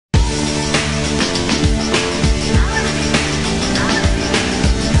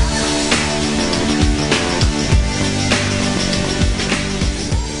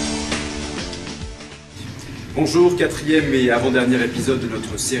Bonjour, quatrième et avant-dernier épisode de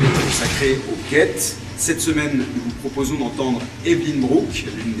notre série consacrée au Guet. Cette semaine, nous vous proposons d'entendre Evelyn Brooke,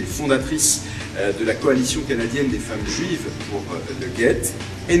 l'une des fondatrices de la coalition canadienne des femmes juives pour le Guet.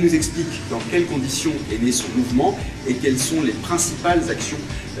 Elle nous explique dans quelles conditions est né son mouvement et quelles sont les principales actions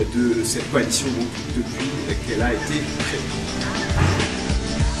de cette coalition depuis qu'elle a été créée.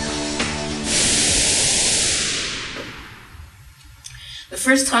 The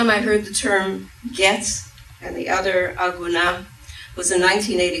first time I heard the term Guet and the other agounot was in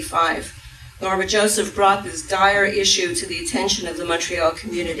 1985. Norma Joseph brought this dire issue to the attention of the Montreal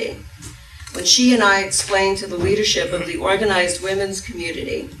community. When she and I explained to the leadership of the organized women's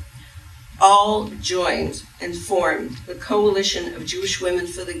community, all joined and formed the Coalition of Jewish Women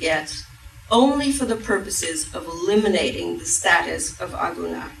for the Guet, only for the purposes of eliminating the status of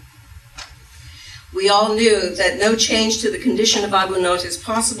agounot. We all knew that no change to the condition of agounot is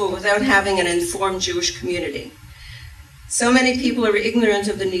possible without having an informed Jewish community. So many people are ignorant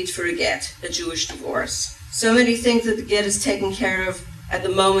of the need for a Guet, a Jewish divorce. So many think that the Guet is taken care of at the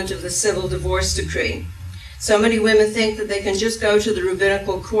moment of the civil divorce decree. So many women think that they can just go to the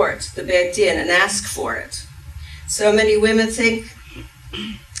rabbinical court, the Beit Din, and ask for it. So many women think,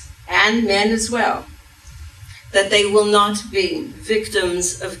 and men as well, that they will not be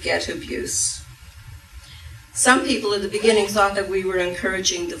victims of Guet abuse. Some people at the beginning thought that we were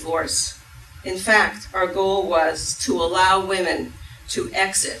encouraging divorce. In fact, our goal was to allow women to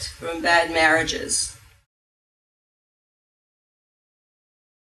exit from bad marriages.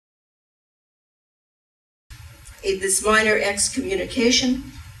 In this minor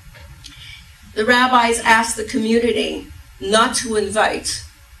excommunication, the rabbis asked the community not to invite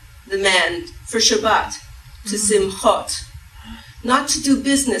the man for Shabbat, to Simchot, not to do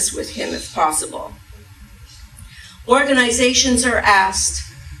business with him if possible. Organizations are asked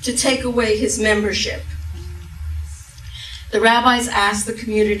to take away his membership. The rabbis asked the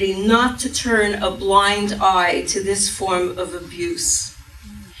community not to turn a blind eye to this form of abuse.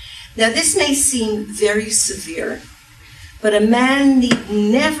 Now, this may seem very severe, but a man need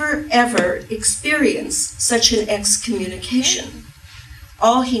never, ever experience such an excommunication.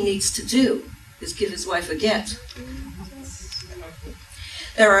 All he needs to do is give his wife a Guet.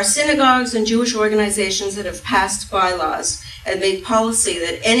 There are synagogues and Jewish organizations that have passed bylaws and made policy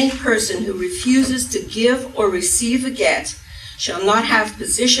that any person who refuses to give or receive a Guet shall not have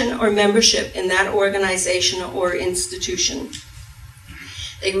position or membership in that organization or institution.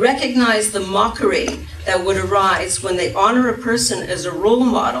 They recognize the mockery that would arise when they honor a person as a role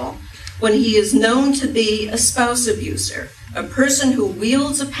model when he is known to be a spouse abuser, a person who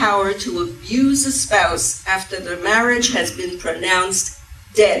wields a power to abuse a spouse after the marriage has been pronounced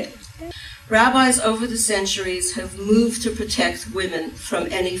dead. Rabbis over the centuries have moved to protect women from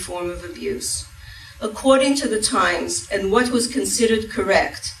any form of abuse. According to the times and what was considered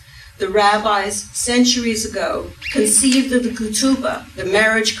correct, the rabbis centuries ago conceived of the ketubah, the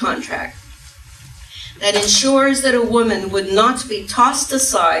marriage contract, that ensures that a woman would not be tossed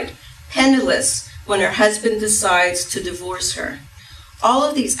aside penniless when her husband decides to divorce her. All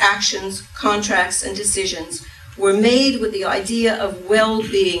of these actions, contracts, and decisions were made with the idea of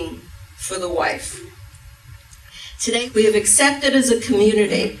well-being for the wife. Today, we have accepted as a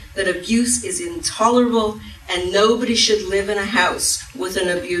community that abuse is intolerable and nobody should live in a house with an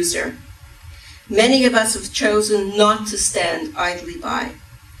abuser. Many of us have chosen not to stand idly by.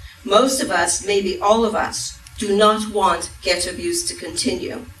 Most of us, maybe all of us, do not want Guet abuse to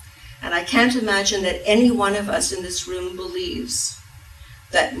continue. And I can't imagine that any one of us in this room believes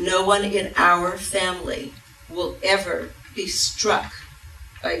that no one in our family will ever be struck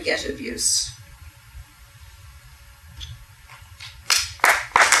by Guet abuse.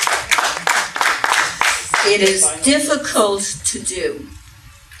 It is difficult to do,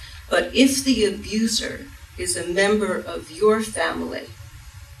 but if the abuser is a member of your family,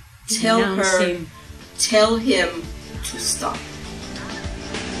 tell him to stop.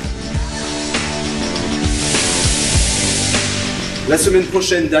 La semaine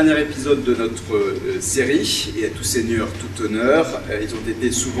prochaine, dernier épisode de notre série, et à tout seigneur, tout honneur. Ils ont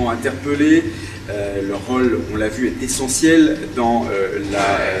été souvent interpellés, leur rôle, on l'a vu, est essentiel dans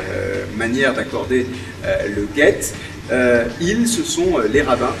la manière d'accorder le Guet. Ils, ce sont les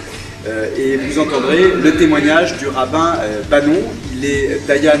rabbins, et vous entendrez le témoignage du rabbin Banon. Il est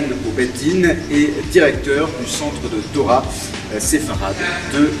Diane au Beit Din et directeur du centre de Torah séfarade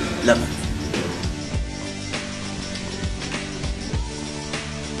de la